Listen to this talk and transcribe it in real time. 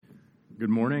Good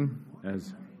morning.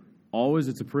 As always,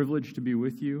 it's a privilege to be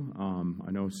with you.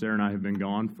 I know Sarah and I have been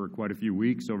gone for quite a few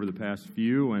weeks over the past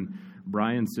few, and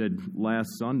Brian said last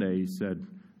Sunday, he said,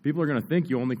 people are going to think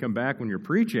you only come back when you're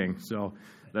preaching. So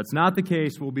that's not the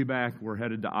case. We'll be back. We're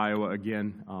headed to Iowa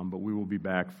again, but we will be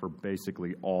back for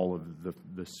basically all of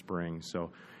the spring.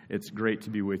 So it's great to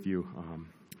be with you.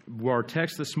 Our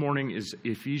text this morning is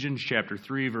Ephesians chapter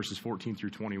 3, verses 14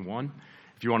 through 21.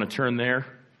 If you want to turn there,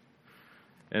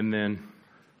 and then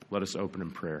let us open in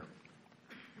prayer.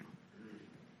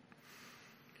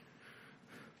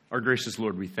 Our gracious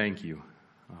Lord, we thank you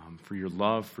for your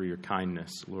love, for your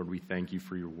kindness. Lord, we thank you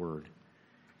for your word.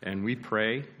 And we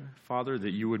pray, Father,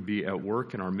 that you would be at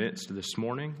work in our midst this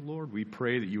morning. Lord, we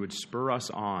pray that you would spur us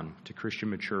on to Christian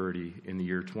maturity in the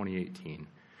year 2018.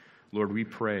 Lord, we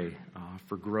pray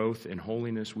for growth in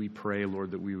holiness. We pray,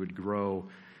 Lord, that we would grow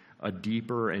a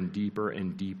deeper and deeper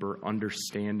and deeper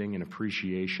understanding and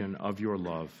appreciation of your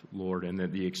love, Lord, and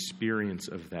that the experience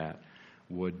of that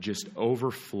would just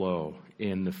overflow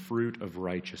in the fruit of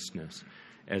righteousness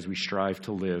as we strive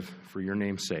to live for your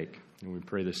name's sake. And we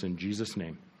pray this in Jesus'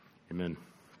 name. Amen.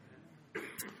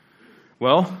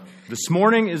 Well, this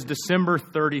morning is December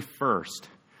 31st.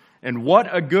 And what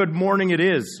a good morning it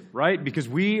is, right? Because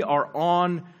we are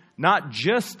on not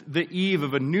just the eve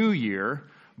of a new year,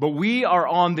 but we are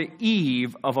on the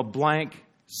eve of a blank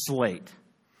slate.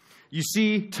 You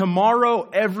see, tomorrow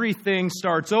everything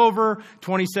starts over.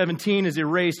 2017 is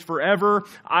erased forever.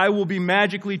 I will be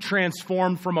magically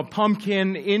transformed from a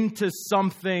pumpkin into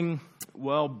something,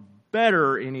 well,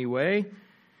 better anyway.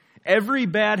 Every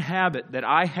bad habit that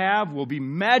I have will be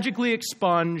magically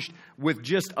expunged with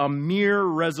just a mere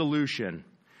resolution.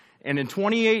 And in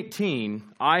 2018,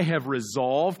 I have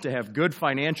resolved to have good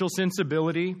financial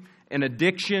sensibility, an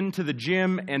addiction to the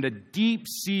gym, and a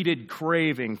deep-seated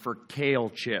craving for kale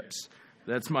chips.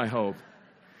 That's my hope.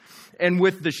 And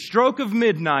with the stroke of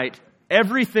midnight,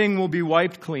 everything will be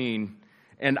wiped clean,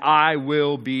 and I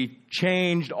will be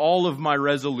changed. All of my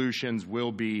resolutions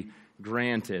will be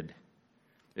granted.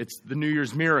 It's the New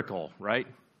Year's miracle, right?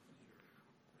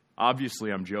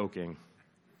 Obviously, I'm joking.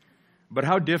 But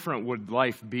how different would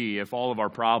life be if all of our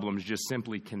problems just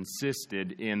simply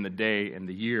consisted in the day and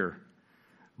the year?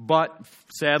 But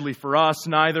sadly for us,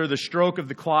 neither the stroke of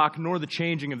the clock nor the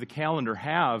changing of the calendar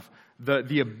have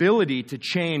the ability to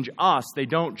change us. They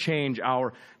don't change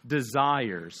our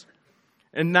desires.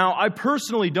 And now, I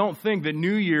personally don't think that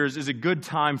New Year's is a good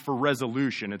time for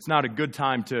resolution. It's not a good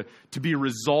time to be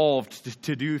resolved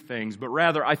to do things. But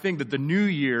rather, I think that the New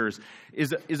Year's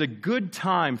is a good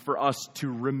time for us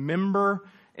to remember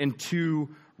and to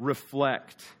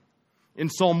reflect. In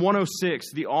Psalm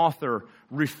 106, the author,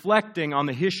 reflecting on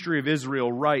the history of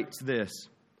Israel, writes this: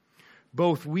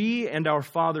 "Both we and our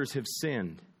fathers have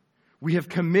sinned. We have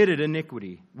committed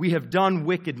iniquity. We have done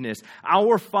wickedness.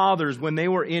 Our fathers, when they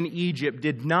were in Egypt,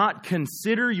 did not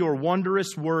consider your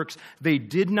wondrous works. They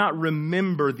did not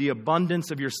remember the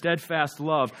abundance of your steadfast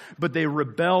love, but they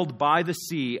rebelled by the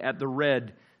sea at the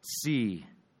Red Sea."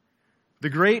 The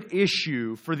great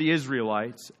issue for the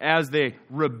Israelites as they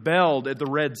rebelled at the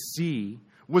Red Sea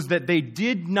was that they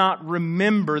did not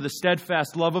remember the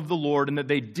steadfast love of the Lord and that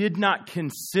they did not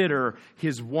consider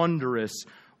His wondrous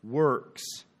works.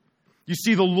 You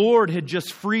see, the Lord had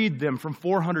just freed them from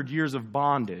 400 years of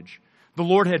bondage. The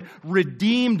Lord had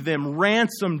redeemed them,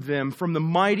 ransomed them from the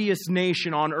mightiest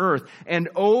nation on earth. And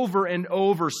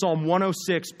over, Psalm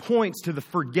 106 points to the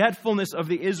forgetfulness of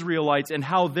the Israelites and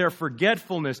how their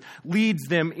forgetfulness leads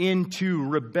them into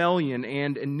rebellion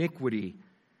and iniquity.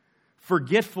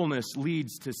 Forgetfulness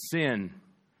leads to sin.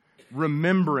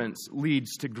 Remembrance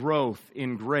leads to growth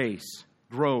in grace,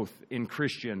 growth in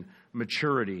Christian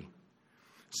maturity.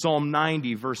 Psalm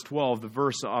 90, verse 12, the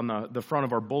verse on the front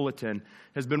of our bulletin,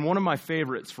 has been one of my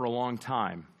favorites for a long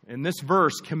time. And this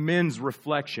verse commends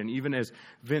reflection, even as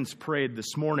Vince prayed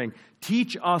this morning.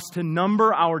 Teach us to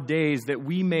number our days that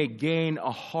we may gain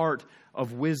a heart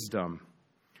of wisdom.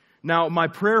 Now, my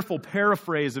prayerful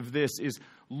paraphrase of this is,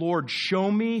 Lord, show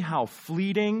me how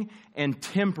fleeting and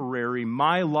temporary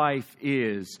my life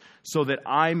is so that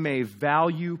I may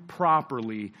value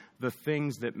properly the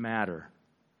things that matter.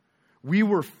 We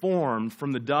were formed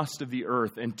from the dust of the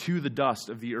earth, and to the dust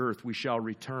of the earth we shall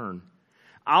return.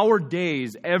 Our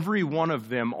days, every one of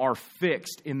them, are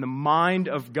fixed in the mind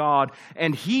of God,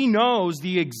 and He knows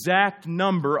the exact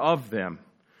number of them.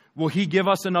 Will He give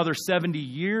us another 70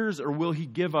 years, or will He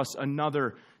give us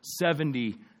another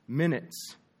 70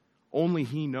 minutes? Only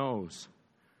He knows.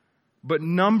 But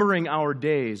numbering our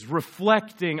days,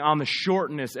 reflecting on the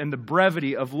shortness and the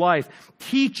brevity of life,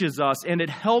 teaches us and it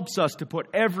helps us to put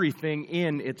everything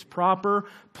in its proper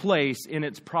place, in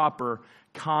its proper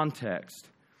context.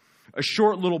 A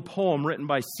short little poem written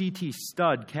by C.T.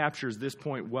 Studd captures this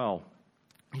point well.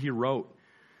 He wrote,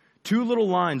 "Two little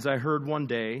lines I heard one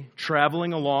day,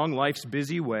 traveling along life's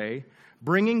busy way,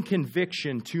 bringing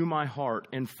conviction to my heart,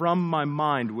 and from my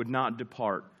mind would not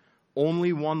depart.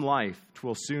 Only one life,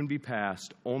 'twill soon be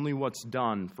past. Only what's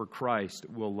done for Christ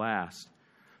will last.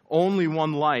 Only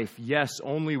one life, yes,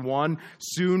 only one.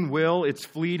 Soon will its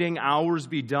fleeting hours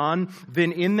be done.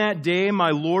 Then in that day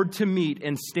my Lord to meet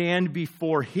and stand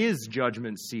before His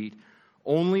judgment seat.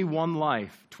 Only one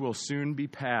life, 'twill soon be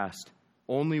past.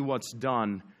 Only what's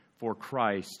done for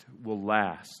Christ will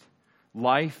last.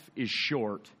 Life is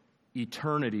short.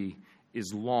 Eternity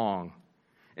is long."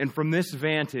 And from this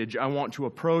vantage, I want to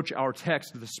approach our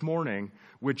text this morning,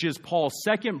 which is Paul's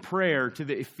second prayer to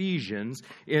the Ephesians,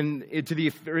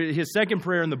 his second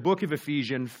prayer in the book of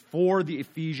Ephesians for the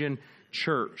Ephesian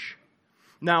church.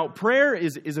 Now, prayer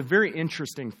is a very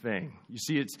interesting thing. You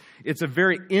see, it's a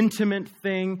very intimate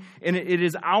thing, and it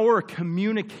is our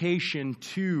communication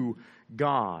to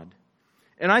God.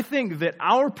 And I think that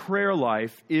our prayer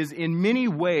life is in many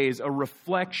ways a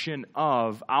reflection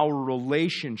of our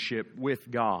relationship with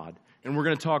God. And we're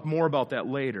going to talk more about that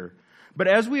later. But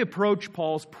as we approach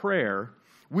Paul's prayer,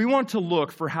 we want to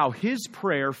look for how his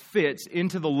prayer fits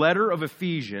into the letter of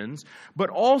Ephesians, but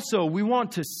also we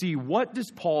want to see what does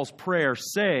Paul's prayer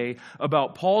say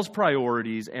about Paul's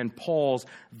priorities and Paul's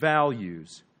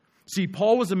values. See,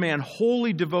 Paul was a man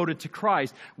wholly devoted to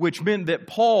Christ, which meant that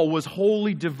Paul was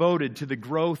wholly devoted to the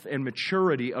growth and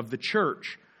maturity of the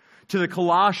church. To the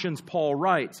Colossians, Paul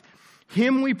writes,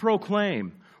 "Him we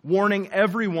proclaim, warning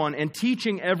everyone and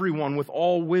teaching everyone with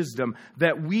all wisdom,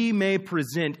 that we may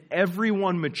present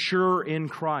everyone mature in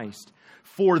Christ.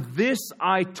 For this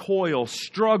I toil,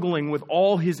 struggling with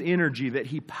all His energy that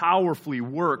He powerfully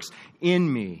works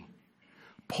in me."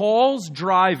 Paul's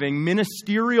driving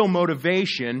ministerial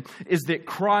motivation is that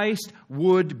Christ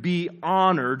would be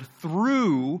honored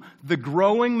through the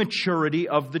growing maturity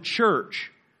of the church.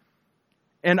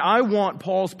 And I want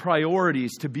Paul's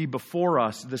priorities to be before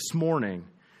us this morning,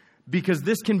 because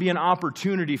this can be an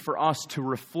opportunity for us to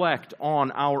reflect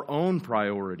on our own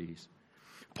priorities.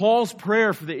 Paul's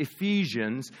prayer for the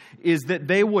Ephesians is that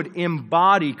they would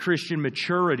embody Christian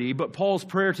maturity, but Paul's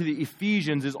prayer to the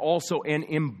Ephesians is also an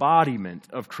embodiment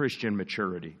of Christian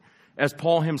maturity. As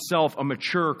Paul himself, a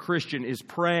mature Christian, is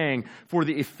praying for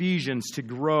the Ephesians to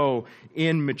grow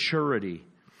in maturity.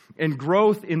 And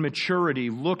growth in maturity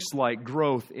looks like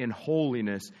growth in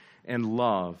holiness and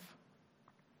love.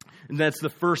 And that's the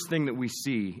first thing that we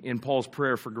see in Paul's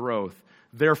prayer for growth.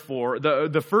 Therefore,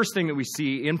 the first thing that we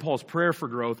see in Paul's prayer for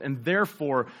growth, and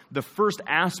therefore the first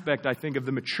aspect, I think, of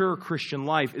the mature Christian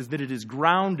life is that it is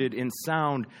grounded in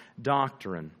sound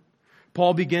doctrine.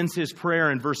 Paul begins his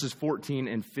prayer in verses 14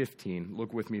 and 15.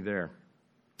 Look with me there.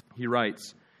 He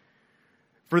writes,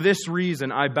 "For this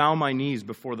reason I bow my knees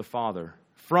before the Father,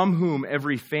 from whom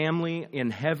every family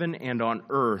in heaven and on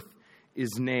earth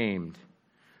is named."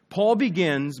 Paul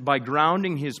begins by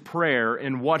grounding his prayer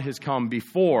in what has come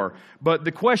before. But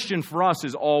the question for us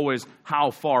is always,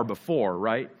 how far before,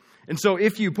 right? And so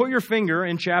if you put your finger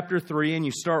in chapter 3 and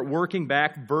you start working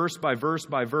back verse by verse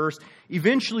by verse,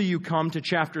 eventually you come to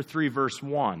chapter 3, verse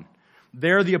 1.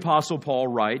 There the Apostle Paul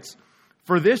writes,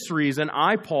 "For this reason,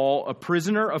 I, Paul, a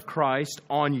prisoner of Christ,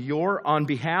 on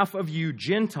behalf of you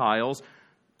Gentiles,"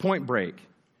 point break.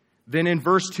 Then in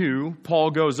verse 2,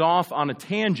 Paul goes off on a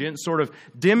tangent, sort of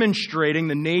demonstrating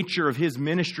the nature of his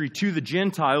ministry to the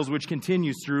Gentiles, which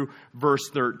continues through verse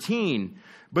 13.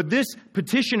 But this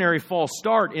petitionary false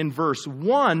start in verse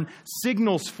 1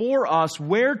 signals for us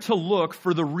where to look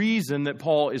for the reason that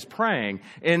Paul is praying,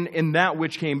 and in that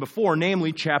which came before,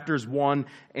 namely chapters 1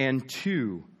 and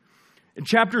 2. And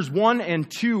chapters 1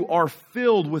 and 2 are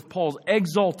filled with Paul's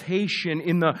exaltation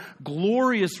in the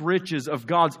glorious riches of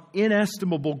God's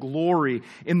inestimable glory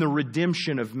in the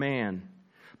redemption of man.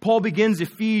 Paul begins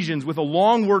Ephesians with a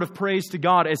long word of praise to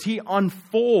God as he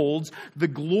unfolds the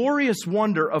glorious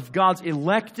wonder of God's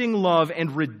electing love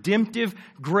and redemptive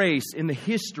grace in the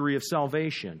history of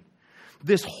salvation.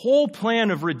 This whole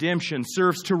plan of redemption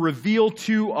serves to reveal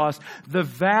to us the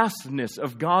vastness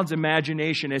of God's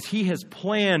imagination as He has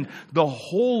planned the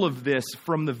whole of this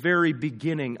from the very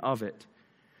beginning of it.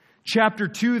 Chapter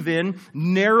 2 then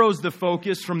narrows the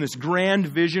focus from this grand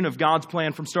vision of God's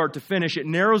plan from start to finish. It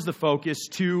narrows the focus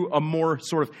to a more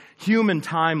sort of human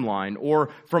timeline,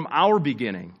 or from our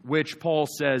beginning, which Paul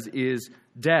says is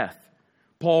death.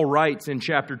 Paul writes in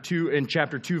chapter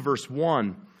 2, verse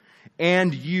 1,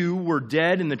 "And you were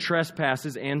dead in the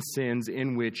trespasses and sins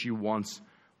in which you once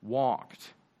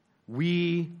walked."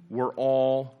 We were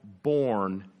all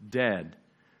born dead,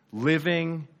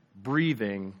 living,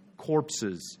 breathing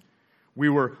corpses. We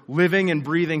were living and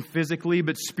breathing physically,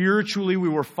 but spiritually we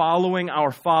were following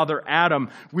our father Adam.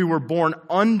 We were born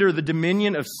under the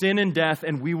dominion of sin and death,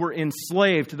 and we were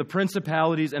enslaved to the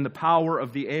principalities and the power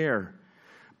of the air.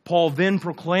 Paul then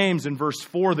proclaims in verse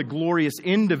 4 the glorious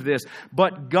end of this.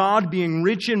 "But God, being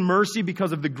rich in mercy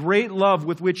because of the great love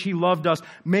with which He loved us,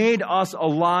 made us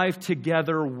alive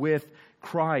together with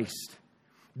Christ."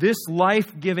 This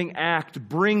life-giving act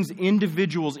brings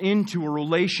individuals into a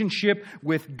relationship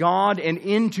with God and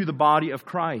into the body of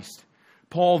Christ.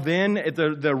 Paul then, at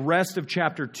the rest of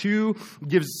chapter 2,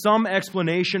 gives some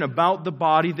explanation about the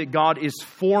body that God is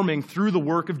forming through the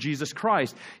work of Jesus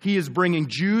Christ. He is bringing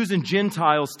Jews and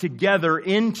Gentiles together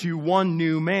into one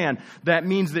new man. That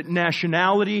means that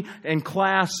nationality and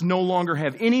class no longer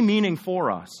have any meaning for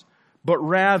us, but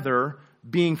rather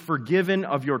being forgiven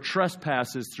of your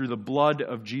trespasses through the blood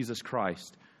of Jesus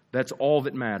Christ. That's all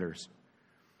that matters.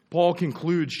 Paul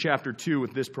concludes chapter 2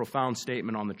 with this profound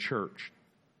statement on the church.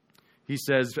 He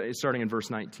says, starting in verse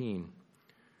 19,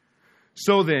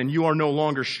 "So then, you are no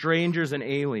longer strangers and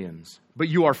aliens, but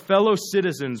you are fellow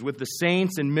citizens with the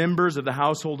saints and members of the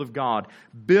household of God,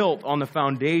 built on the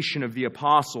foundation of the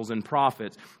apostles and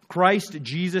prophets, Christ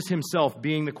Jesus Himself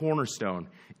being the cornerstone,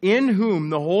 in whom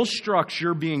the whole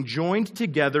structure being joined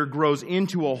together grows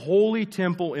into a holy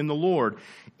temple in the Lord.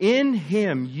 In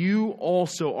Him you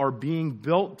also are being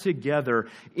built together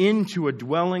into a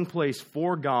dwelling place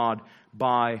for God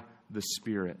by the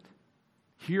Spirit."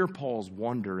 Hear Paul's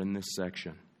wonder in this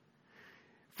section.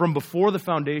 From before the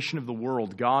foundation of the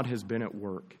world, God has been at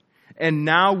work. And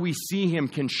now we see Him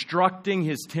constructing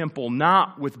His temple,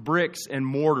 not with bricks and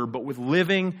mortar, but with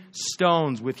living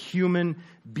stones, with human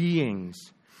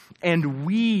beings. And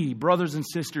we, brothers and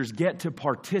sisters, get to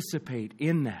participate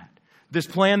in that. This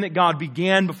plan that God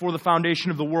began before the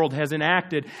foundation of the world has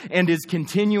enacted and is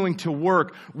continuing to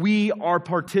work. We are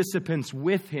participants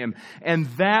with Him. And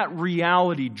that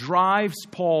reality drives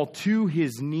Paul to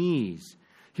his knees.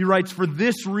 He writes, "For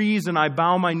this reason I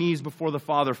bow my knees before the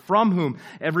Father, from whom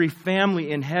every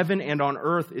family in heaven and on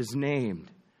earth is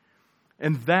named."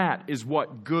 And that is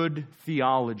what good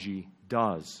theology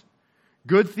does.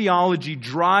 Good theology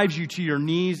drives you to your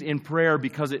knees in prayer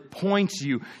because it points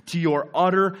you to your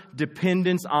utter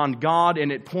dependence on God,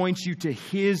 and it points you to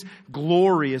His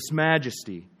glorious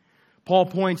majesty. Paul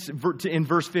points in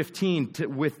verse 15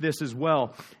 with this as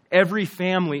well. Every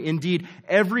family, indeed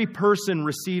every person,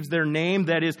 receives their name,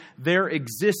 that is, their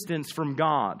existence, from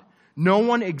God. No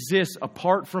one exists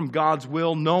apart from God's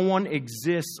will. No one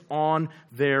exists on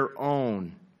their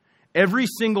own. Every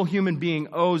single human being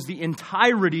owes the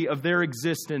entirety of their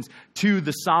existence to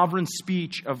the sovereign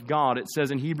speech of God. It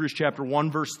says in Hebrews chapter 1,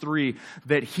 verse 3,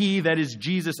 that He, that is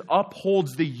Jesus,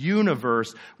 upholds the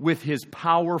universe with His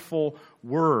powerful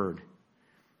word.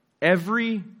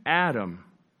 Every atom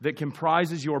that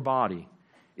comprises your body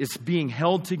is being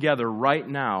held together right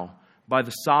now by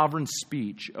the sovereign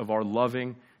speech of our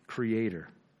loving Creator.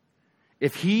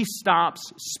 If He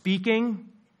stops speaking,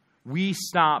 we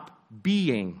stop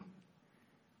being.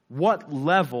 What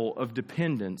level of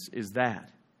dependence is that?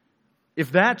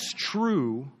 If that's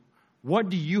true, what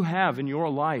do you have in your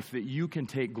life that you can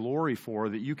take glory for,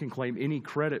 that you can claim any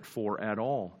credit for at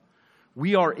all?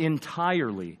 We are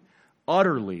entirely,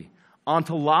 utterly,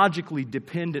 ontologically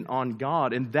dependent on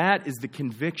God, and that is the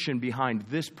conviction behind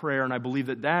this prayer, and I believe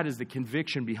that that is the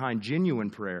conviction behind genuine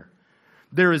prayer.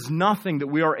 There is nothing that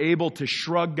we are able to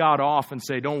shrug God off and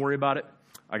say, "Don't worry about it,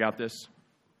 I got this.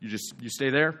 You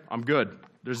stay there, I'm good."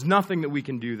 There's nothing that we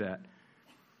can do that.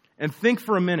 And think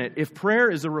for a minute, if prayer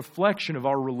is a reflection of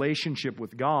our relationship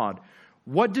with God,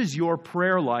 what does your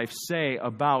prayer life say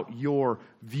about your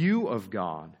view of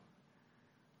God?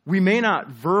 We may not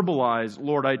verbalize,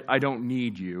 "Lord, I don't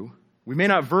need you." We may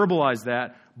not verbalize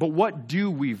that, but what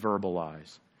do we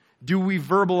verbalize? Do we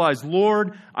verbalize,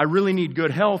 "Lord, I really need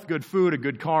good health, good food, a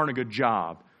good car, and a good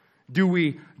job"?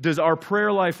 Does our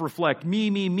prayer life reflect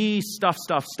me,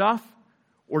 stuff?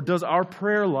 Or does our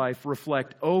prayer life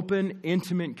reflect open,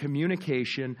 intimate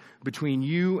communication between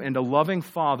you and a loving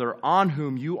Father on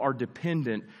whom you are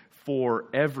dependent for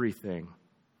everything?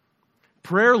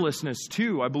 Prayerlessness,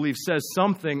 too, I believe, says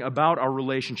something about our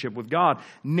relationship with God.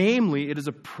 Namely, it is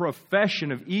a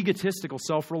profession of egotistical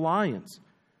self-reliance.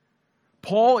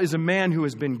 Paul is a man who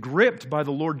has been gripped by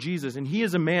the Lord Jesus, and he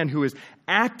is a man who is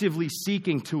actively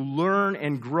seeking to learn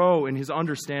and grow in his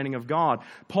understanding of God.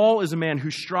 Paul is a man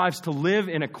who strives to live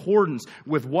in accordance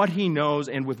with what he knows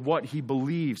and with what he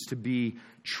believes to be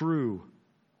true.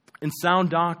 And sound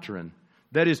doctrine,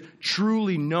 that is,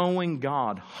 truly knowing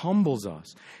God, humbles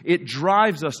us. It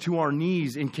drives us to our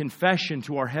knees in confession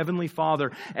to our Heavenly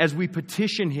Father as we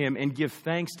petition Him and give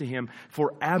thanks to Him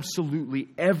for absolutely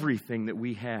everything that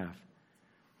we have.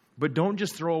 But don't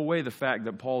just throw away the fact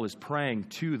that Paul is praying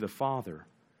to the Father.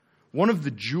 One of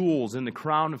the jewels in the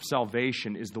crown of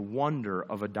salvation is the wonder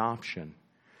of adoption.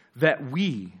 That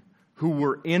we, who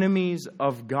were enemies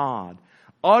of God,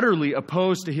 utterly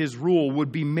opposed to His rule,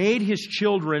 would be made His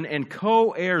children and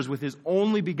co-heirs with His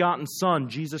only begotten Son,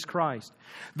 Jesus Christ.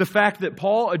 The fact that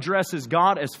Paul addresses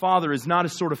God as Father is not a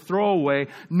sort of throwaway,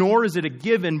 nor is it a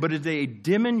given, but it is a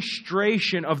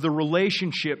demonstration of the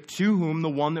relationship to whom the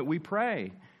one that we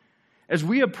pray. As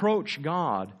we approach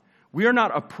God, we are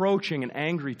not approaching an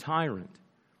angry tyrant.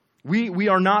 We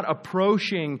are not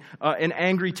approaching an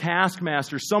angry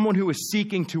taskmaster, someone who is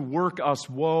seeking to work us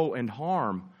woe and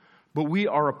harm. But we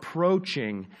are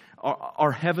approaching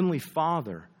our Heavenly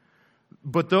Father.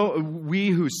 But though we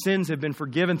whose sins have been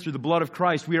forgiven through the blood of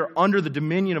Christ, we are under the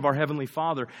dominion of our Heavenly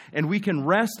Father. And we can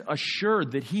rest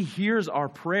assured that He hears our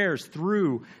prayers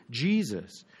through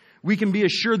Jesus. We can be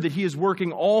assured that He is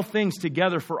working all things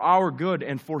together for our good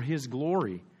and for His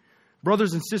glory.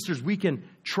 Brothers and sisters, we can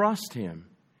trust Him.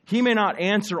 He may not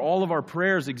answer all of our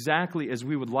prayers exactly as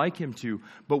we would like Him to,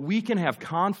 but we can have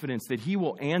confidence that He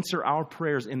will answer our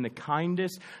prayers in the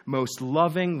kindest, most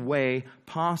loving way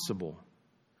possible.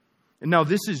 And now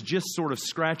this is just sort of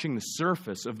scratching the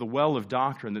surface of the well of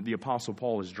doctrine that the Apostle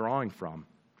Paul is drawing from.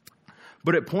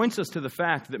 But it points us to the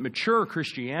fact that mature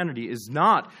Christianity is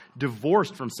not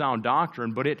divorced from sound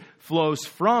doctrine, but it flows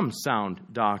from sound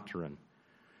doctrine.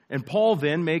 And Paul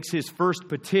then makes his first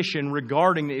petition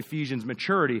regarding the Ephesians'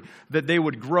 maturity, that they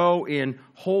would grow in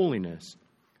holiness.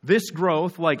 This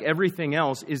growth, like everything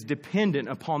else, is dependent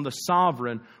upon the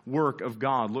sovereign work of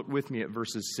God. Look with me at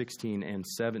verses 16 and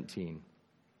 17.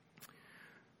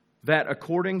 That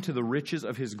according to the riches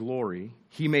of His glory,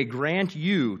 He may grant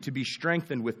you to be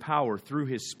strengthened with power through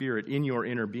His Spirit in your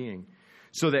inner being,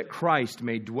 so that Christ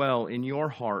may dwell in your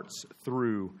hearts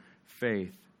through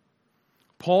faith.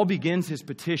 Paul begins his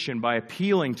petition by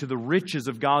appealing to the riches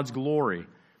of God's glory.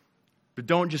 But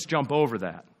don't just jump over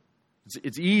that.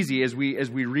 It's easy as we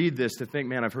read this to think,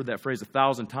 man, I've heard that phrase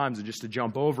 1,000 times, and just to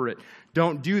jump over it.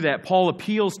 Don't do that. Paul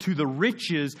appeals to the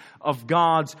riches of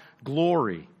God's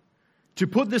glory. To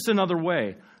put this another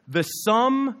way, the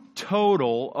sum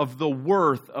total of the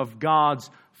worth of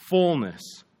God's fullness.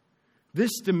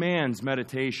 This demands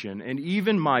meditation, and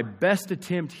even my best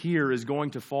attempt here is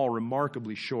going to fall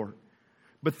remarkably short.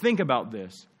 But think about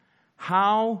this.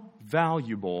 How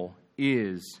valuable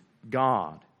is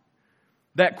God?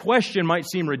 That question might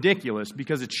seem ridiculous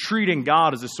because it's treating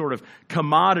God as a sort of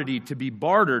commodity to be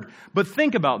bartered. But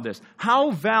think about this. How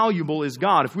valuable is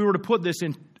God? If we were to put this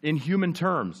in human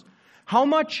terms, how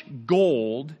much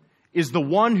gold is the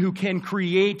one who can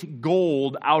create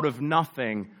gold out of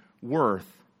nothing worth?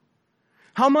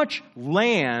 How much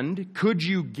land could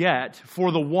you get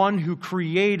for the one who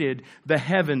created the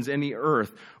heavens and the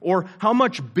earth? Or how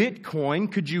much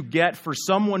Bitcoin could you get for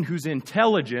someone whose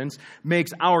intelligence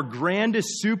makes our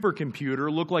grandest supercomputer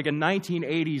look like a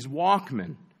 1980s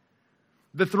Walkman?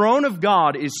 The throne of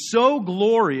God is so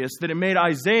glorious that it made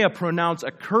Isaiah pronounce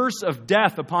a curse of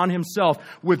death upon himself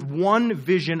with one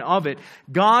vision of it.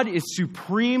 God is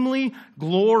supremely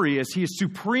glorious. He is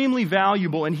supremely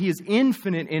valuable, and He is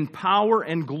infinite in power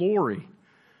and glory.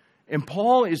 And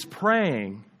Paul is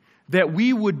praying that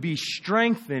we would be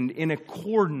strengthened in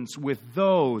accordance with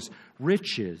those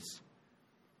riches.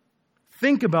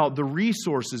 Think about the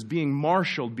resources being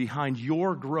marshaled behind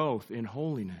your growth in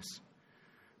holiness.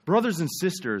 Brothers and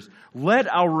sisters,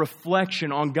 let our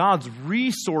reflection on God's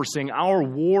resourcing our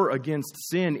war against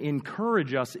sin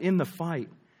encourage us in the fight.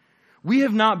 We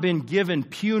have not been given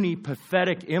puny,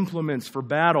 pathetic implements for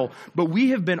battle, but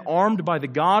we have been armed by the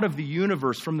God of the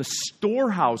universe from the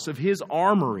storehouse of His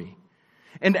armory.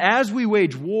 And as we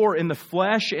wage war in the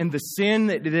flesh and the sin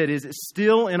that is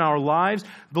still in our lives,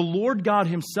 the Lord God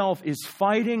Himself is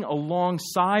fighting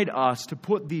alongside us to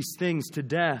put these things to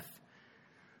death.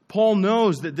 Paul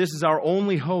knows that this is our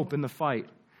only hope in the fight.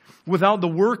 Without the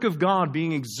work of God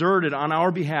being exerted on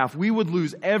our behalf, we would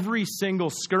lose every single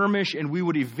skirmish and we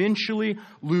would eventually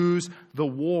lose the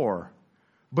war.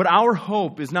 But our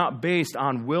hope is not based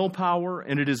on willpower,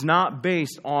 and it is not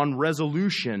based on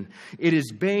resolution. It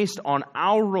is based on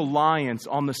our reliance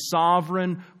on the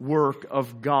sovereign work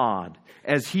of God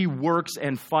as He works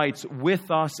and fights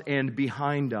with us and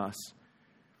behind us.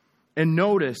 And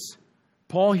notice,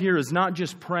 Paul here is not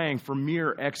just praying for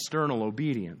mere external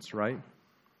obedience, right?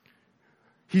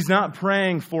 He's not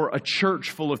praying for a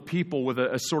church full of people with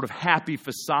a sort of happy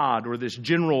facade or this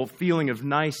general feeling of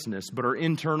niceness, but are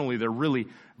internally they're really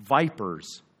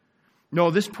vipers. No,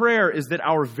 this prayer is that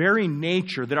our very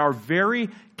nature, that our very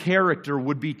character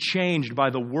would be changed by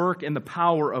the work and the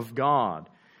power of God.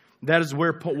 That is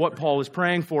what Paul is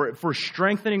praying for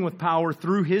strengthening with power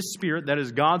through His Spirit, that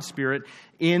is God's Spirit,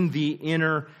 in the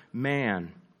inner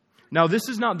man. Now, this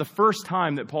is not the first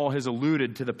time that Paul has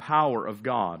alluded to the power of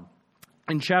God.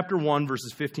 In chapter 1,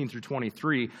 verses 15 through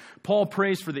 23, Paul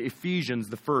prays for the Ephesians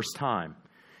the first time.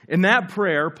 In that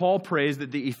prayer, Paul prays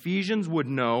that the Ephesians would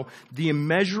know the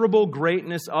immeasurable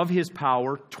greatness of His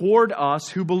power toward us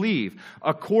who believe,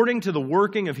 according to the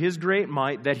working of His great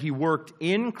might that He worked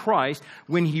in Christ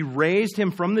when He raised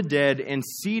Him from the dead and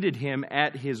seated Him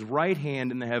at His right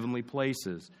hand in the heavenly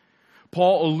places.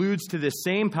 Paul alludes to this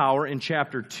same power in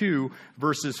chapter 2,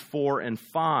 verses 4 and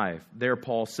 5. There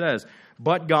Paul says,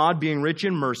 "But God, being rich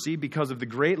in mercy, because of the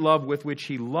great love with which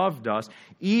He loved us,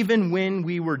 even when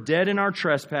we were dead in our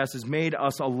trespasses, made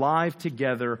us alive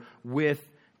together with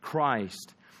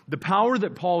Christ." The power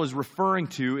that Paul is referring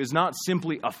to is not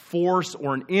simply a force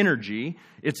or an energy.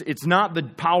 It's not the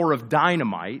power of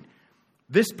dynamite.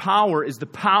 This power is the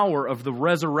power of the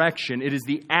resurrection. It is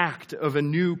the act of a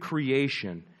new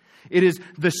creation. It is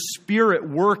the Spirit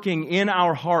working in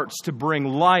our hearts to bring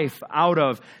life out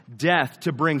of death,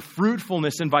 to bring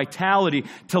fruitfulness and vitality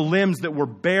to limbs that were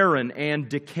barren and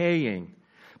decaying.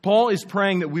 Paul is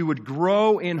praying that we would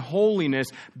grow in holiness,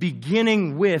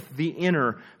 beginning with the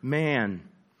inner man.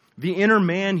 The inner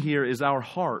man here is our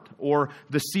heart, or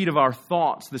the seat of our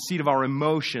thoughts, the seat of our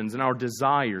emotions and our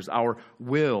desires, our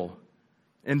will.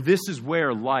 And this is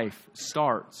where life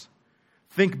starts.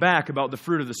 Think back about the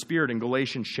fruit of the Spirit in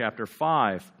Galatians chapter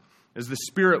 5. As the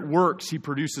Spirit works, He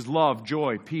produces love,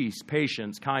 joy, peace,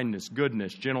 patience, kindness,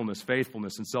 goodness, gentleness,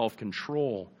 faithfulness, and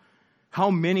self-control.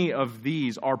 How many of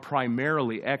these are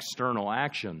primarily external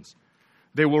actions?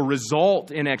 They will result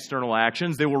in external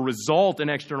actions. They will result in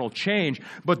external change.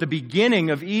 But the beginning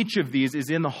of each of these is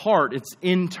in the heart. It's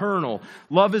internal.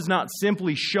 Love is not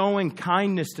simply showing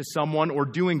kindness to someone or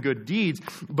doing good deeds,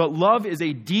 but love is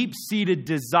a deep-seated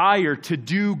desire to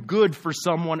do good for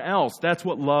someone else. That's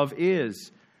what love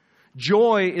is.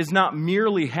 Joy is not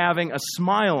merely having a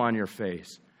smile on your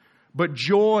face. But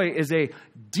joy is a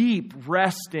deep,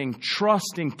 resting,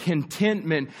 trusting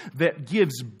contentment that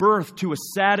gives birth to a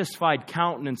satisfied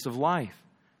countenance of life.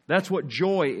 That's what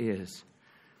joy is.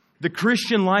 The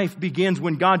Christian life begins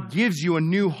when God gives you a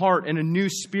new heart and a new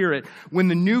spirit, when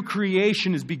the new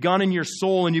creation is begun in your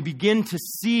soul and you begin to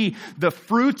see the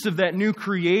fruits of that new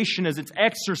creation as it's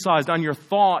exercised on your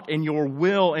thought and your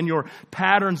will and your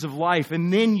patterns of life.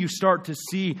 And then you start to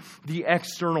see the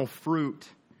external fruit.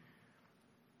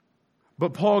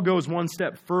 But Paul goes one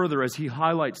step further as he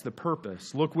highlights the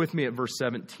purpose. Look with me at verse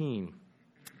 17.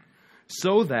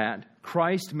 "So that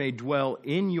Christ may dwell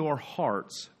in your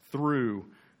hearts through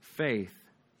faith."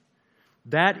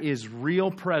 That is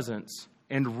real presence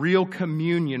and real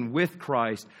communion with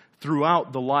Christ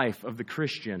throughout the life of the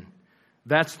Christian.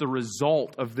 That's the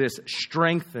result of this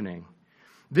strengthening.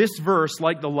 This verse,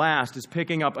 like the last, is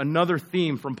picking up another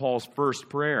theme from Paul's first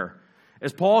prayer.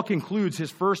 As Paul concludes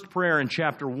his first prayer in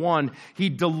chapter 1, he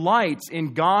delights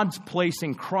in God's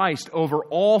placing Christ over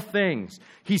all things.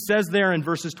 He says there in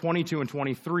verses 22 and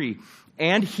 23,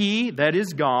 "And He, that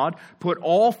is God, put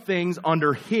all things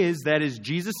under His, that is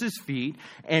Jesus' feet,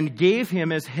 and gave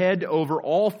Him as head over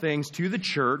all things to the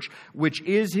church, which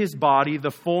is His body, the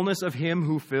fullness of Him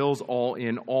who fills all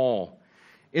in all."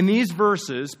 In these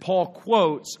verses, Paul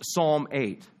quotes Psalm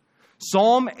 8.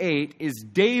 Psalm 8 is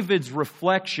David's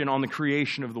reflection on the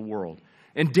creation of the world.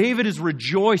 And David is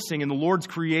rejoicing in the Lord's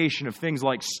creation of things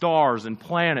like stars and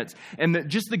planets and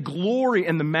just the glory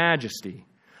and the majesty.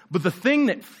 But the thing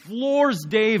that floors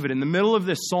David in the middle of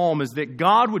this psalm is that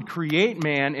God would create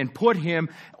man and put him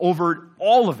over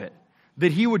all of it.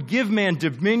 That He would give man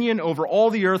dominion over all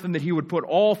the earth and that He would put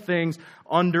all things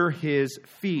under His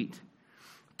feet.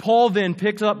 Paul then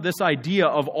picks up this idea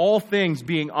of all things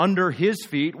being under his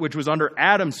feet, which was under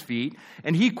Adam's feet,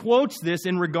 and he quotes this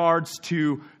in regards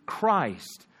to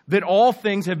Christ, that all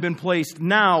things have been placed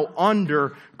now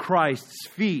under Christ's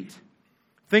feet.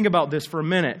 Think about this for a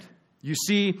minute. You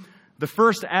see, the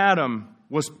first Adam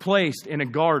was placed in a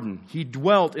garden. He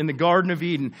dwelt in the Garden of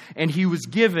Eden, and he was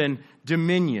given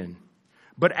dominion.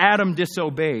 But Adam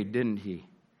disobeyed, didn't he?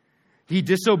 He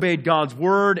disobeyed God's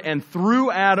word, and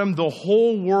through Adam, the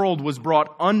whole world was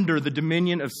brought under the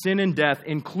dominion of sin and death,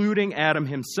 including Adam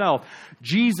himself.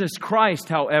 Jesus Christ,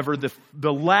 however,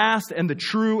 the last and the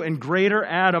true and greater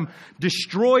Adam,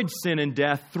 destroyed sin and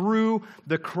death through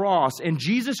the cross. And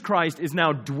Jesus Christ is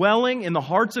now dwelling in the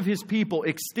hearts of his people,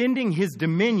 extending his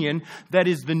dominion, that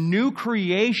is the new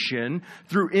creation,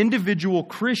 through individual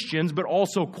Christians, but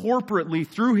also corporately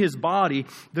through his body,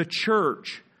 the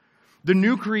church. The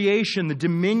new creation, the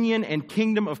dominion and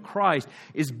kingdom of Christ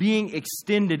is being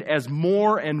extended as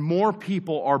more and more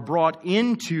people are brought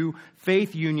into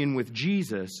faith union with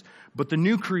Jesus. But the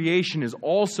new creation is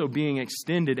also being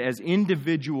extended as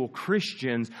individual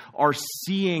Christians are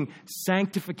seeing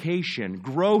sanctification,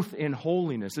 growth in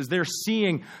holiness, as they're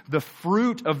seeing the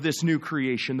fruit of this new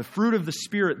creation, the fruit of the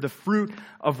Spirit, the fruit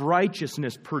of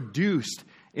righteousness produced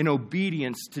in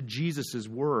obedience to Jesus'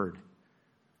 word.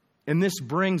 And this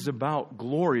brings about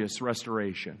glorious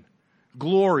restoration,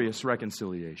 glorious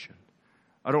reconciliation.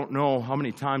 I don't know how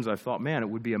many times I've thought, man, it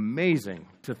would be amazing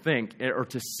to think or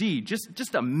to see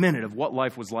just a minute of what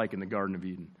life was like in the Garden of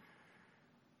Eden.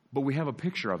 But we have a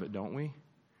picture of it, don't we?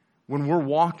 When we're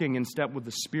walking in step with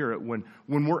the Spirit, when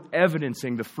we're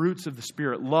evidencing the fruits of the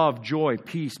Spirit, love, joy,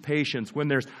 peace, patience, when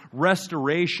there's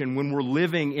restoration, when we're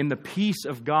living in the peace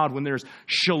of God, when there's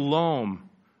shalom,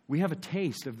 we have a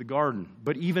taste of the garden.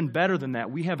 But even better than that,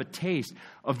 we have a taste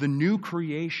of the new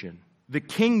creation, the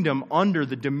kingdom under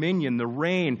the dominion, the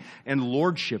reign and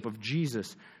lordship of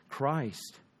Jesus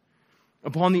Christ.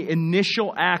 Upon the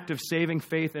initial act of saving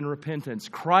faith and repentance,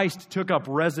 Christ took up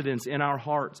residence in our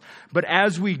hearts. But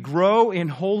as we grow in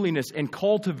holiness and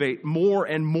cultivate more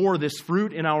and more this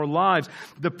fruit in our lives,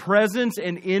 the presence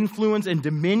and influence and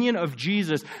dominion of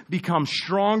Jesus becomes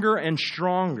stronger and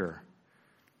stronger.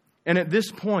 And at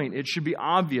this point, it should be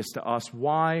obvious to us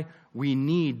why we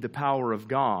need the power of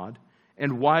God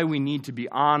and why we need to be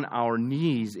on our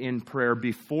knees in prayer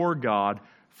before God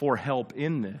for help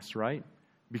in this, right?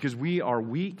 Because we are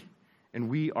weak and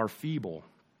we are feeble.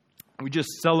 We just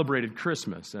celebrated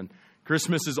Christmas, and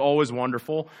Christmas is always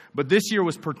wonderful, but this year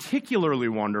was particularly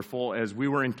wonderful as we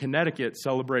were in Connecticut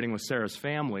celebrating with Sarah's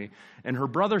family, and her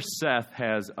brother Seth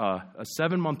has a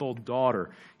 7-month-old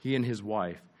daughter, he and his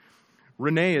wife.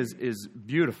 Renee is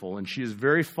beautiful, and she is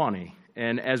very funny.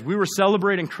 And as we were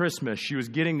celebrating Christmas, she was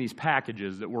getting these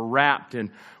packages that were wrapped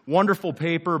in wonderful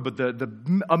paper. But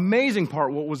the amazing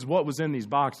part what was in these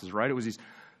boxes, right? It was these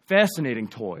fascinating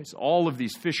toys, all of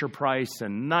these Fisher-Price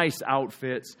and nice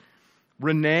outfits.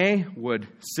 Renee would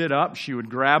sit up, she would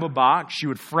grab a box, she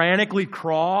would frantically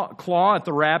claw at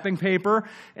the wrapping paper,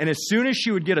 and as soon as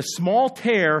she would get a small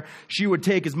tear, she would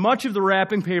take as much of the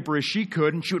wrapping paper as she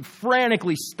could, and she would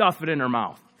frantically stuff it in her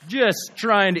mouth, just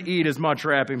trying to eat as much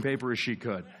wrapping paper as she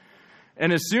could.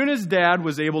 And as soon as Dad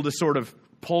was able to sort of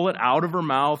pull it out of her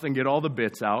mouth and get all the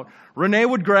bits out, Renee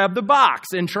would grab the box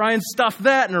and try and stuff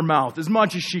that in her mouth as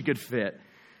much as she could fit.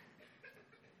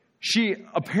 She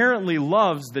apparently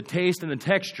loves the taste and the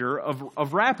texture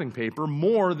of wrapping paper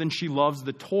more than she loves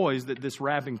the toys that this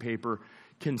wrapping paper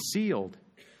concealed.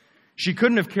 She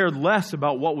couldn't have cared less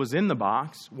about what was in the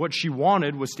box. What she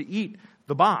wanted was to eat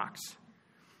the box.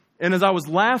 And as I was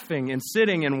laughing and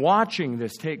sitting and watching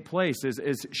this take place,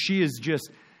 as she is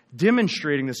just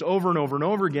demonstrating this over and over and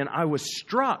over again, I was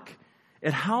struck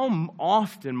at how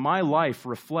often my life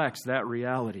reflects that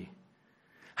reality.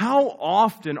 How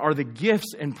often are the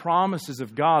gifts and promises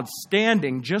of God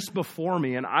standing just before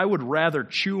me, and I would rather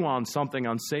chew on something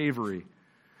unsavory?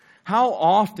 How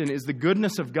often is the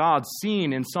goodness of God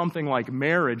seen in something like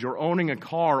marriage or owning a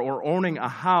car or owning a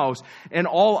house, and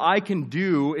all I can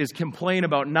do is complain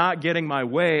about not getting my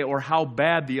way or how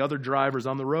bad the other drivers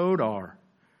on the road are?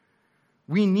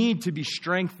 We need to be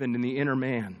strengthened in the inner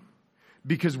man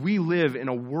because we live in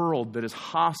a world that is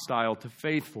hostile to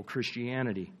faithful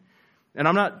Christianity. And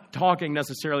I'm not talking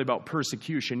necessarily about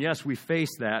persecution. Yes, we face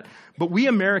that. But we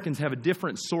Americans have a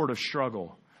different sort of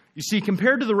struggle. You see,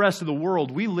 compared to the rest of the world,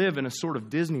 we live in a sort of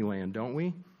Disneyland, don't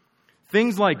we?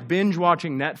 Things like binge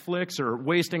watching Netflix or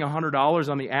wasting $100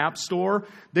 on the App Store,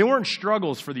 they weren't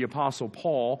struggles for the Apostle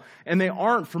Paul, and they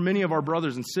aren't for many of our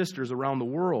brothers and sisters around the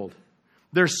world.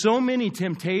 There's so many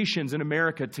temptations in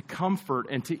America to comfort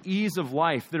and to ease of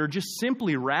life that are just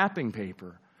simply wrapping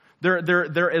paper.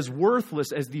 They're as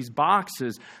worthless as these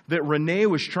boxes that Renee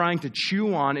was trying to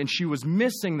chew on, and she was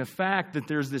missing the fact that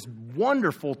there's this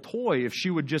wonderful toy if she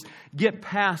would just get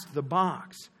past the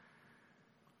box.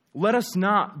 Let us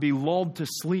not be lulled to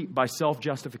sleep by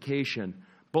self-justification,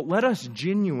 but let us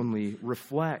genuinely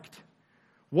reflect.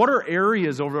 What are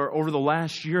areas over the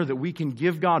last year that we can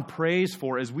give God praise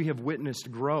for as we have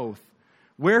witnessed growth?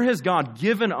 Where has God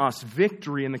given us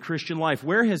victory in the Christian life?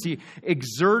 Where has He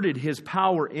exerted His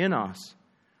power in us?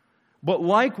 But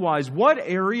likewise, what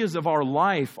areas of our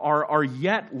life are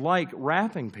yet like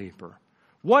wrapping paper?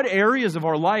 What areas of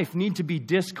our life need to be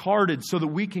discarded so that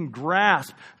we can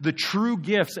grasp the true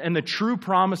gifts and the true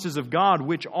promises of God,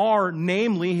 which are,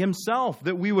 namely, Himself,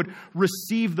 that we would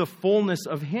receive the fullness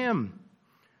of Him?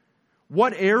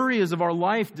 What areas of our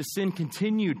life does sin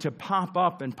continue to pop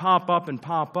up and pop up and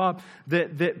pop up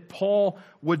that Paul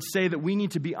would say that we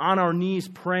need to be on our knees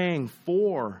praying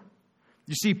for?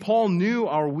 You see, Paul knew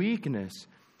our weakness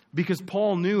because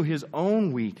Paul knew his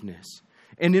own weakness.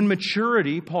 And in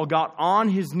maturity, Paul got on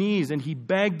his knees and he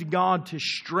begged God to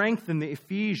strengthen the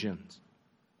Ephesians.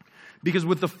 Because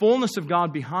with the fullness of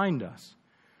God behind us,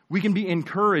 we can be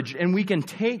encouraged and we can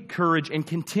take courage and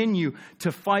continue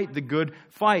to fight the good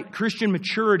fight. Christian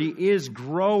maturity is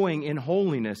growing in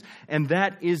holiness, and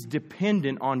that is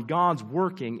dependent on God's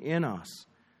working in us.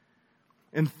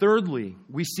 And thirdly,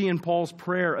 we see in Paul's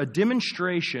prayer a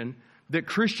demonstration that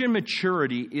Christian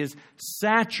maturity is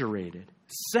saturated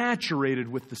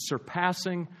with the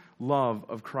surpassing love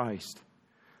of Christ.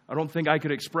 I don't think I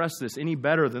could express this any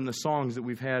better than the songs that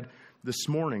we've had this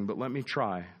morning, but let me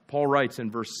try. Paul writes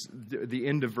in the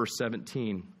end of verse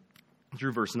 17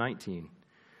 through verse 19,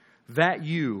 that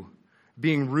you,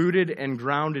 being rooted and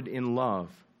grounded in love,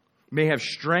 may have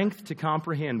strength to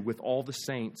comprehend with all the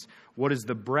saints what is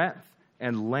the breadth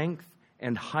and length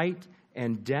and height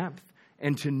and depth,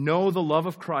 and to know the love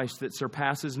of Christ that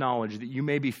surpasses knowledge, that you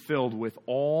may be filled with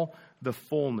all the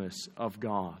fullness of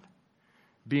God.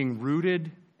 Being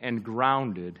rooted and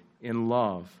grounded in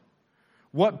love.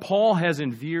 What Paul has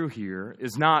in view here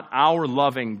is not our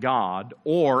loving God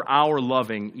or our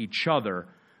loving each other,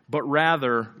 but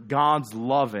rather God's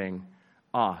loving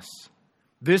us.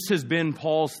 This has been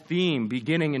Paul's theme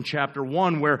beginning in chapter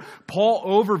 1, where Paul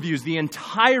overviews the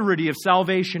entirety of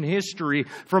salvation history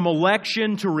from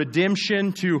election to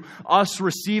redemption to us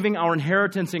receiving our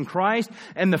inheritance in Christ,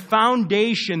 and the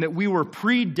foundation that we were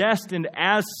predestined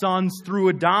as sons through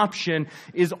adoption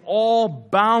is all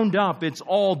bound up. It's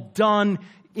all done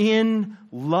in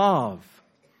love.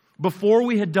 Before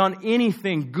we had done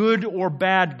anything good or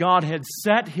bad, God had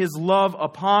set His love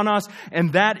upon us,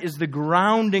 and that is the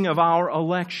grounding of our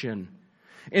election.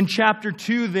 In chapter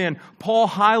 2, then, Paul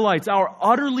highlights our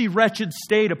utterly wretched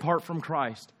state apart from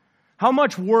Christ. How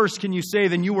much worse can you say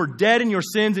than you were dead in your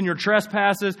sins and your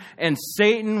trespasses, and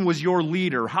Satan was your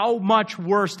leader? How much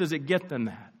worse does it get than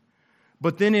that?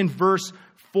 But then in verse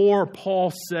 4,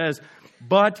 Paul says,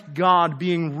 but God,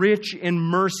 being rich in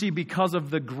mercy because of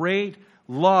the great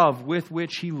love with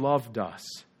which He loved us,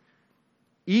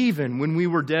 even when we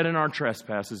were dead in our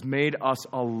trespasses, made us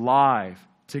alive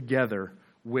together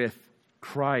with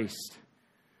Christ.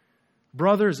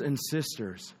 Brothers and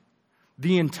sisters,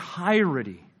 the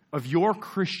entirety of your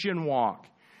Christian walk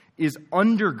is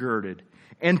undergirded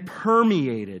and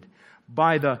permeated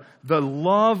by the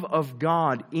love of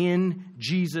God in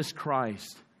Jesus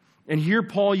Christ. And here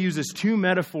Paul uses two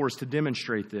metaphors to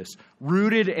demonstrate this.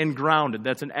 Rooted and grounded.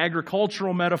 That's an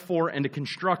agricultural metaphor and a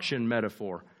construction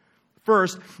metaphor.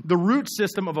 First, the root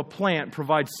system of a plant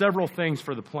provides several things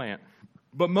for the plant.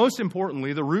 But most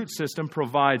importantly, the root system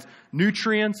provides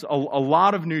nutrients, a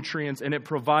lot of nutrients, and it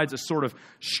provides a sort of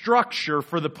structure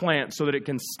for the plant so that it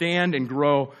can stand and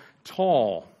grow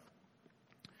tall.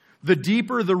 The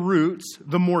deeper the roots,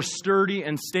 the more sturdy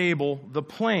and stable the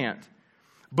plant.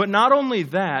 But not only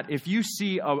that, if you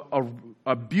see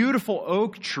a beautiful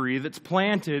oak tree that's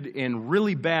planted in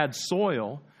really bad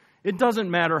soil, it doesn't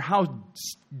matter how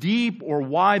deep or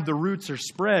wide the roots are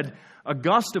spread, a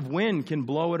gust of wind can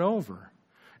blow it over.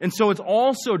 And so it's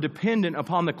also dependent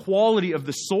upon the quality of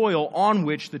the soil on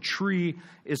which the tree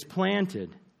is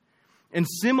planted. And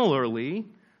similarly,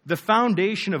 the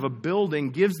foundation of a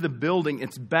building gives the building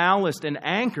its ballast and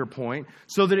anchor point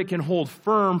so that it can hold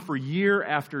firm for year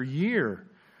after year.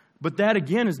 But that,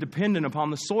 again, is dependent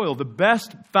upon the soil. The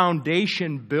best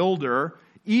foundation builder,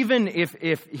 even if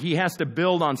he has to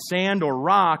build on sand or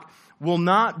rock, will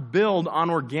not build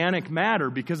on organic matter,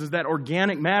 because as that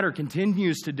organic matter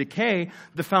continues to decay,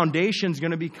 the foundation is going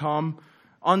to become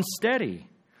unsteady.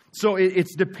 So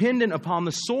it's dependent upon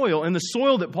the soil. And the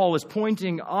soil that Paul is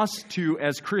pointing us to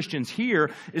as Christians here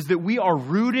is that we are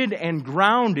rooted and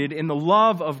grounded in the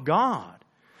love of God.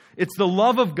 It's the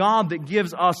love of God that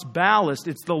gives us ballast.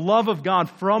 It's the love of God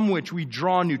from which we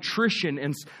draw nutrition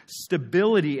and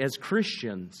stability as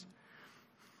Christians.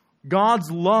 God's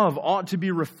love ought to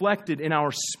be reflected in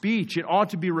our speech. It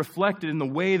ought to be reflected in the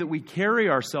way that we carry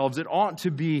ourselves. It ought to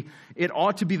be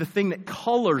the thing that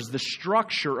colors the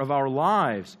structure of our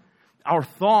lives, our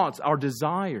thoughts, our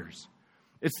desires.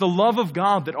 It's the love of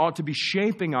God that ought to be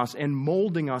shaping us and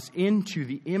molding us into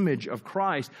the image of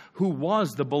Christ, who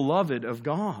was the beloved of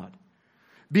God.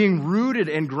 Being rooted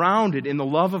and grounded in the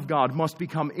love of God must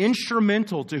become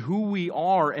instrumental to who we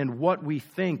are and what we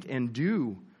think and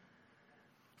do.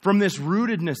 From this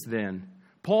rootedness, then,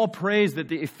 Paul prays that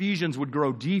the Ephesians would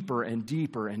grow deeper and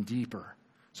deeper and deeper.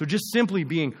 So just simply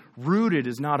being rooted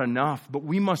is not enough, but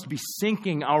we must be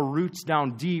sinking our roots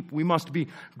down deep. We must be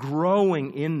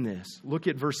growing in this. Look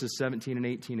at verses 17 and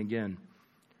 18 again.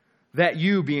 That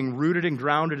you, being rooted and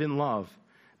grounded in love,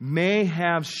 may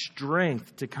have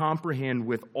strength to comprehend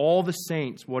with all the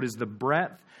saints what is the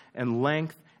breadth and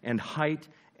length and height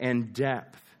and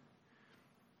depth.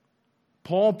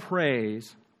 Paul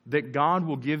prays that God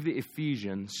will give the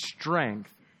Ephesians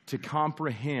strength to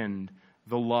comprehend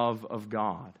the love of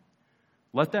God.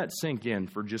 Let that sink in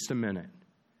for just a minute.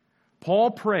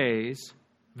 Paul prays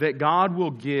that God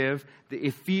will give the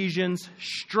Ephesians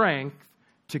strength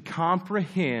to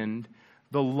comprehend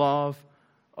the love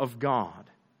of God.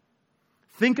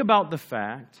 Think about the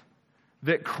fact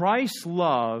that Christ's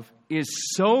love is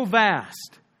so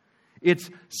vast, it's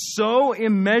so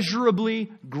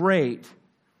immeasurably great,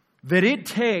 that it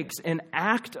takes an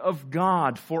act of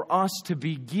God for us to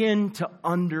begin to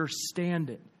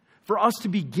understand it, for us to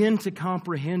begin to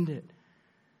comprehend it.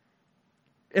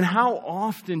 And how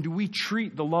often do we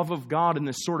treat the love of God in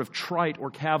this sort of trite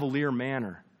or cavalier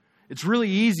manner? It's really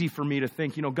easy for me to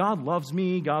think, God loves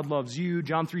me, God loves you,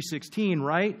 John 3:16,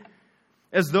 right?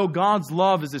 As though God's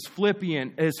love is as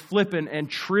flippant and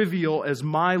trivial as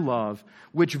my love,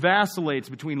 which vacillates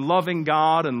between loving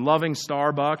God and loving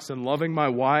Starbucks and loving my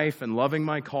wife and loving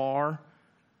my car.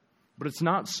 But it's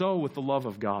not so with the love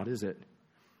of God, is it?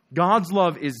 God's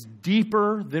love is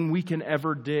deeper than we can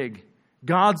ever dig.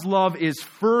 God's love is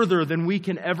further than we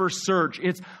can ever search.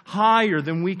 It's higher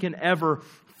than we can ever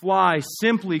fly.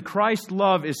 Simply, Christ's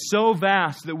love is so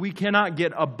vast that we cannot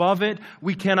get above it,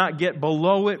 we cannot get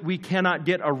below it, we cannot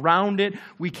get around it,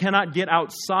 we cannot get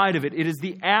outside of it. It is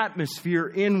the atmosphere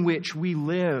in which we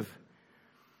live.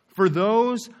 For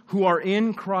those who are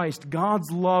in Christ, God's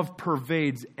love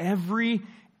pervades every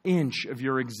inch of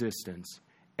your existence.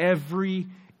 Every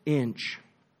inch.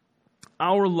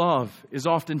 Our love is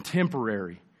often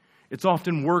temporary. It's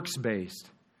often works-based.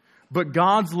 But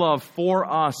God's love for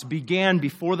us began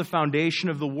before the foundation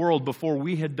of the world, before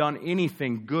we had done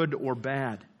anything good or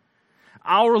bad.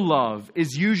 Our love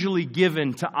is usually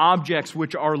given to objects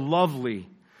which are lovely,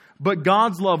 but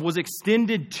God's love was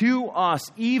extended to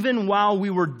us even while we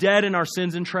were dead in our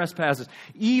sins and trespasses.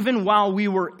 Even while we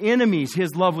were enemies,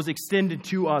 His love was extended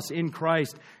to us in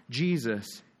Christ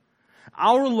Jesus.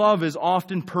 Our love is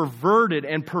often perverted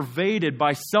and pervaded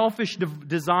by selfish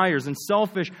desires and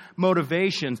selfish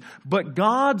motivations. But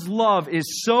God's love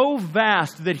is so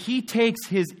vast that He takes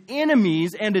His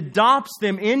enemies and adopts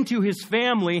them into His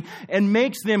family and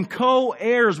makes them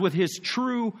co-heirs with His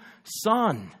true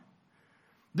Son.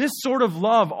 This sort of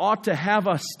love ought to have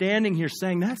us standing here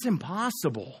saying, that's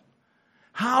impossible.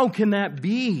 How can that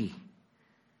be?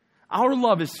 Our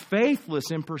love is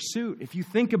faithless in pursuit. If you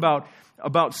think about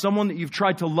someone that you've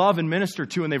tried to love and minister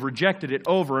to and they've rejected it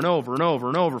over and over and over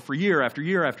and over for year after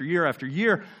year after year after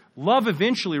year, love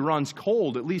eventually runs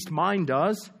cold. At least mine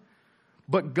does.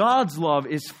 But God's love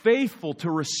is faithful to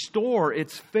restore.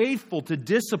 It's faithful to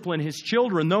discipline His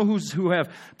children, those who have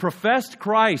professed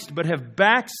Christ but have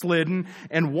backslidden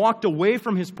and walked away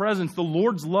from His presence. The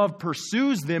Lord's love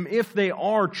pursues them if they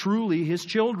are truly His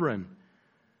children.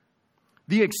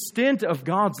 The extent of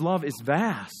God's love is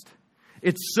vast.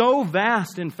 It's so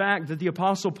vast, in fact, that the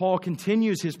Apostle Paul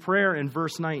continues his prayer in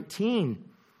verse 19.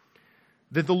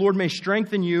 That the Lord may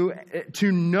strengthen you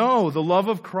to know the love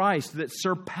of Christ that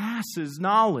surpasses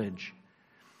knowledge.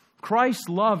 Christ's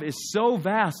love is so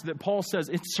vast that Paul says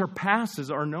it surpasses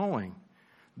our knowing.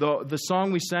 The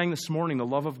song we sang this morning, The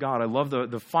Love of God, I love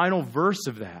the final verse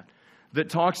of that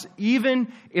talks,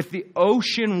 even if the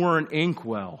ocean were an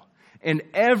inkwell, and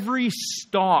every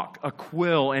stalk a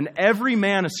quill, and every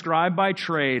man a scribe by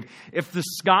trade, if the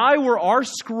sky were our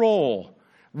scroll,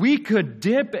 we could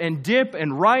dip and dip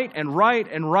and write and write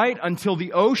and write until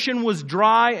the ocean was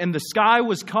dry and the sky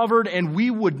was covered, and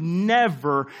we would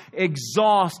never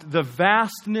exhaust the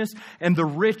vastness and the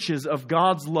riches of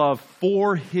God's love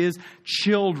for His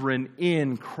children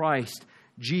in Christ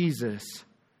Jesus.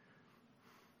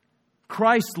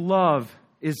 Christ's love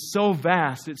is so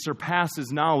vast it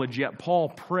surpasses knowledge, yet Paul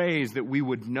prays that we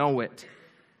would know it.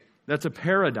 That's a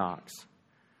paradox.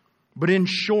 But in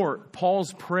short,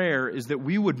 Paul's prayer is that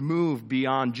we would move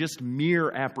beyond just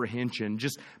mere apprehension,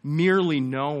 just merely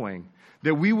knowing,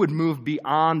 that we would move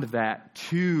beyond that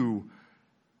to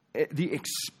the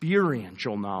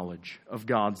experiential knowledge of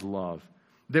God's love,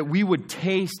 that we would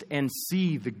taste and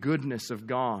see the goodness of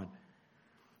God.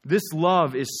 This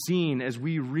love is seen as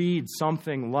we read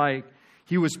something like,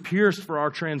 He was pierced for our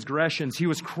transgressions. He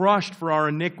was crushed for our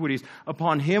iniquities.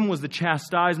 Upon Him was the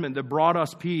chastisement that brought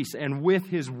us peace, and with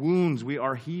His wounds we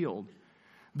are healed.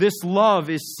 This love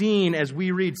is seen as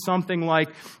we read something like,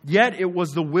 yet it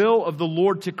was the will of the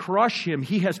Lord to crush him.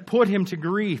 He has put him to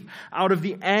grief. Out of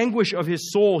the anguish of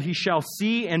his soul he shall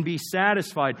see and be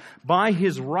satisfied. By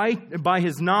his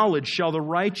knowledge shall the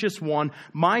righteous one,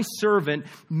 my servant,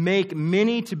 make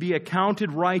many to be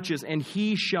accounted righteous, and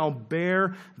he shall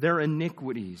bear their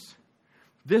iniquities.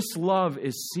 This love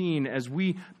is seen as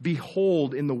we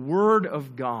behold in the Word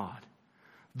of God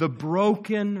the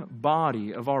broken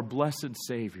body of our blessed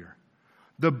Savior.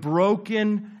 The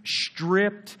broken,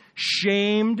 stripped,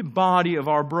 shamed body of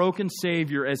our broken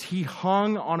Savior as He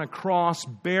hung on a cross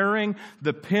bearing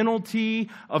the penalty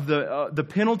of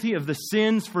the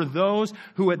sins for those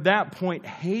who at that point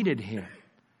hated Him.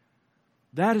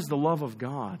 That is the love of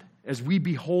God as we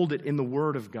behold it in the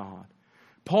Word of God.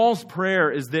 Paul's prayer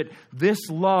is that this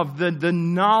love, the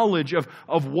knowledge of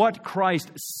what Christ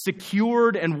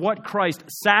secured and what Christ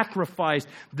sacrificed,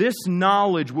 this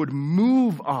knowledge would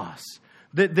move us,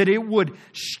 that it would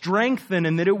strengthen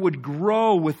and that it would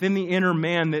grow within the inner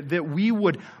man, that we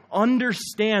would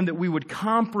understand, that we would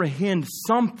comprehend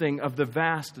something of the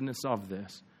vastness of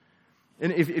this.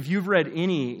 And if you've read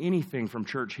anything from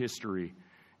church history,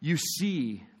 you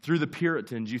see through the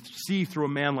Puritans, you see through a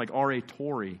man like R.A.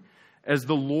 Torrey, as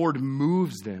the Lord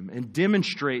moves them and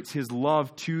demonstrates His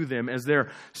love to them as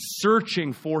they're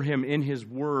searching for Him in His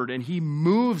Word. And He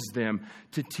moves them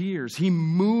to tears. He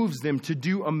moves them to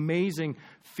do amazing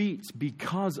feats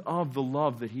because of the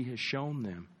love that He has shown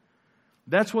them.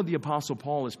 That's what the Apostle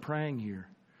Paul is praying here.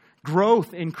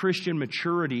 Growth in Christian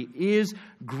maturity is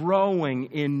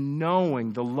growing in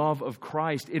knowing the love of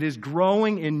Christ. It is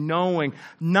growing in knowing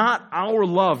not our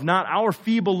love, not our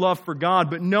feeble love for God,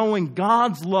 but knowing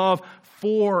God's love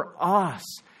for us.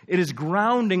 It is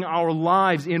grounding our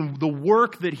lives in the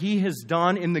work that He has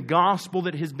done, in the gospel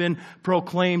that has been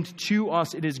proclaimed to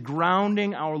us. It is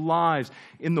grounding our lives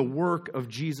in the work of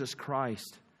Jesus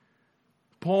Christ.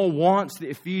 Paul wants the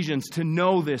Ephesians to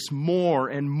know this more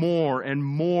and more and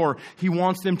more. He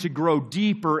wants them to grow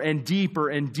deeper and deeper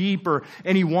and deeper.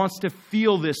 And he wants to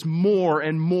feel this more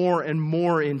and more and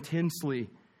more intensely.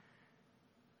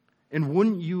 And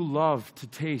wouldn't you love to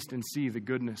taste and see the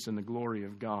goodness and the glory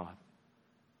of God?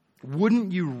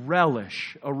 Wouldn't you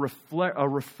relish a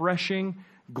refreshing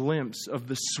glimpse of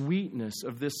the sweetness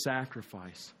of this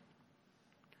sacrifice?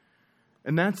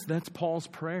 And that's Paul's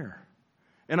prayer.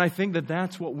 And I think that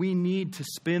that's what we need to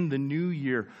spend the new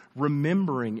year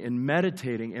remembering and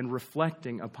meditating and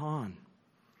reflecting upon.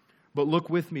 But look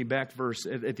with me back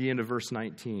at the end of verse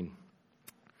 19.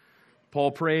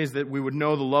 Paul prays that we would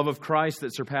know the love of Christ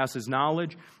that surpasses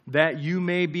knowledge, that you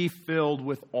may be filled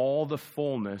with all the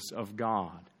fullness of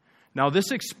God. Now,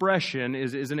 this expression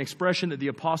is an expression that the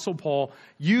Apostle Paul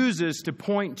uses to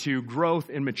point to growth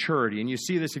and maturity. And you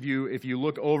see this if you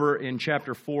look over in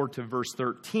chapter 4 to verse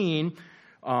 13.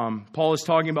 Paul is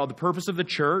talking about the purpose of the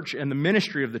church and the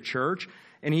ministry of the church.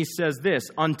 And he says this,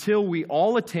 until we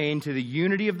all attain to the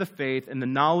unity of the faith and the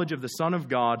knowledge of the Son of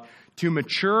God, to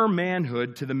mature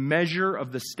manhood, to the measure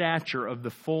of the stature of the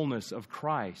fullness of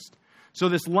Christ. So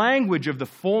this language of the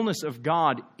fullness of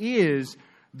God is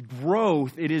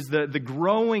growth. It is the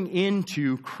growing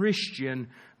into Christian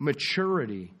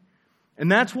maturity.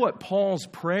 And that's what Paul's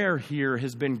prayer here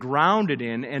has been grounded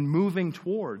in and moving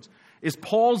towards, is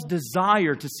Paul's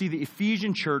desire to see the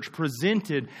Ephesian church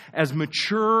presented as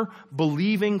mature,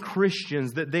 believing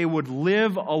Christians, that they would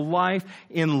live a life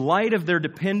in light of their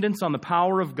dependence on the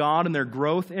power of God and their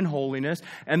growth in holiness,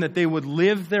 and that they would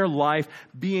live their life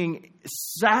being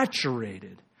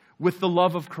saturated with the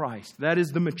love of Christ. That is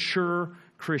the mature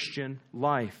Christian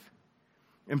life.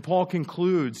 And Paul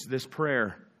concludes this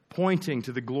prayer pointing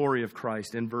to the glory of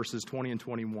Christ in verses 20 and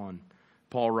 21.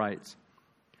 Paul writes,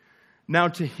 now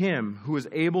to Him who is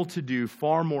able to do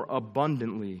far more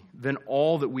abundantly than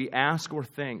all that we ask or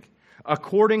think,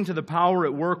 according to the power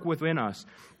at work within us,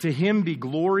 to Him be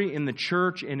glory in the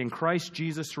church and in Christ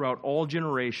Jesus throughout all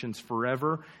generations,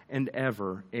 forever and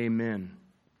ever. Amen.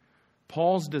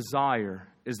 Paul's desire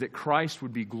is that Christ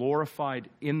would be glorified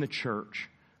in the church,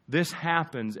 This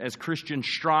happens as Christians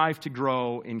strive to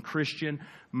grow in Christian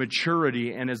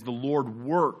maturity and as the Lord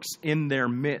works in their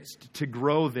midst to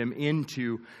grow them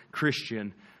into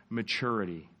Christian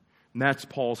maturity. And that's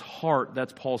Paul's heart,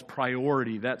 that's Paul's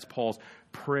priority, that's Paul's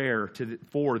prayer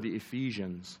for the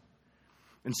Ephesians.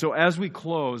 And so as we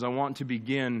close, I want to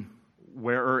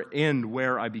end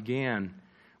where I began,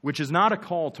 which is not a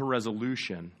call to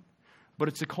resolution, but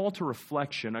it's a call to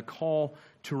reflection, a call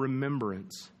to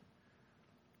remembrance.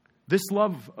 This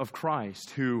love of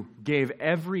Christ, who gave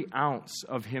every ounce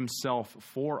of himself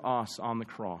for us on the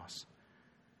cross,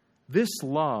 this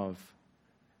love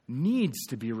needs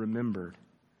to be remembered.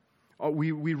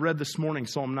 We read this morning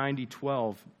Psalm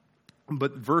 90:12,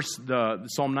 but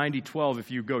Psalm 90:12,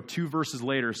 if you go 2 verses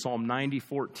later, Psalm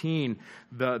 90:14,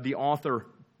 the author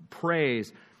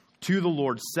prays to the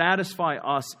Lord, "Satisfy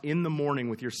us in the morning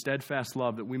with your steadfast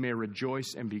love, that we may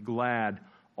rejoice and be glad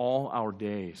all our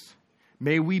days."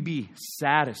 May we be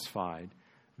satisfied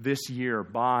this year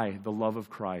by the love of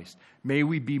Christ. May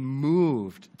we be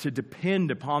moved to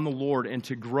depend upon the Lord and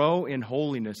to grow in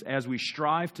holiness as we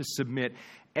strive to submit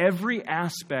every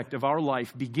aspect of our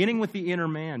life, beginning with the inner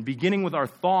man, beginning with our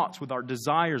thoughts, with our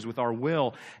desires, with our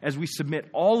will, as we submit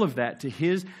all of that to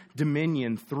His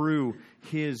dominion through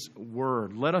His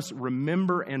Word. Let us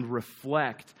remember and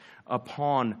reflect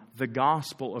upon the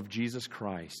gospel of Jesus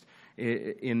Christ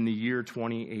in the year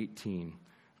 2018.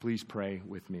 Please pray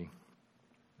with me.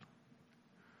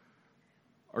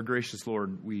 Our gracious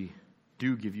Lord, we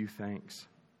do give you thanks.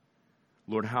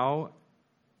 Lord, how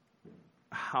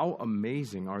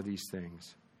amazing are these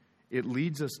things? It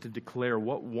leads us to declare,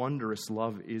 what wondrous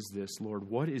love is this, Lord?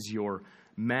 What is your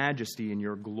majesty and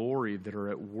your glory that are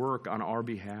at work on our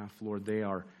behalf, Lord? They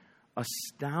are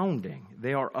astounding.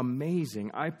 They are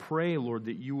amazing. I pray, Lord,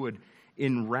 that you would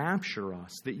enrapture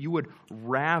us, that you would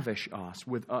ravish us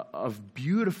with a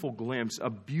beautiful glimpse, a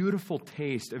beautiful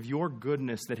taste of your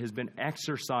goodness that has been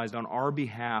exercised on our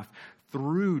behalf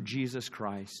through Jesus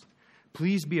Christ.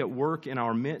 Please be at work in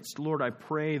our midst. Lord, I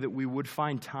pray that we would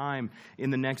find time in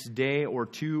the next day or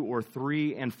 2 or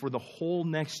 3 and for the whole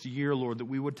next year, Lord, that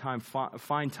we would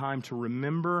find time to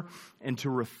remember and to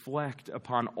reflect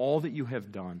upon all that you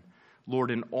have done, Lord,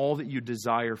 and all that you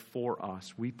desire for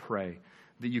us. We pray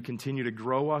that you continue to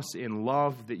grow us in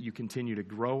love, that you continue to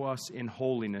grow us in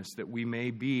holiness, that we may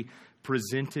be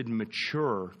presented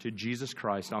mature to Jesus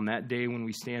Christ on that day when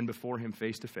we stand before Him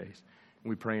face to face. And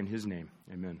we pray in His name.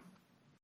 Amen.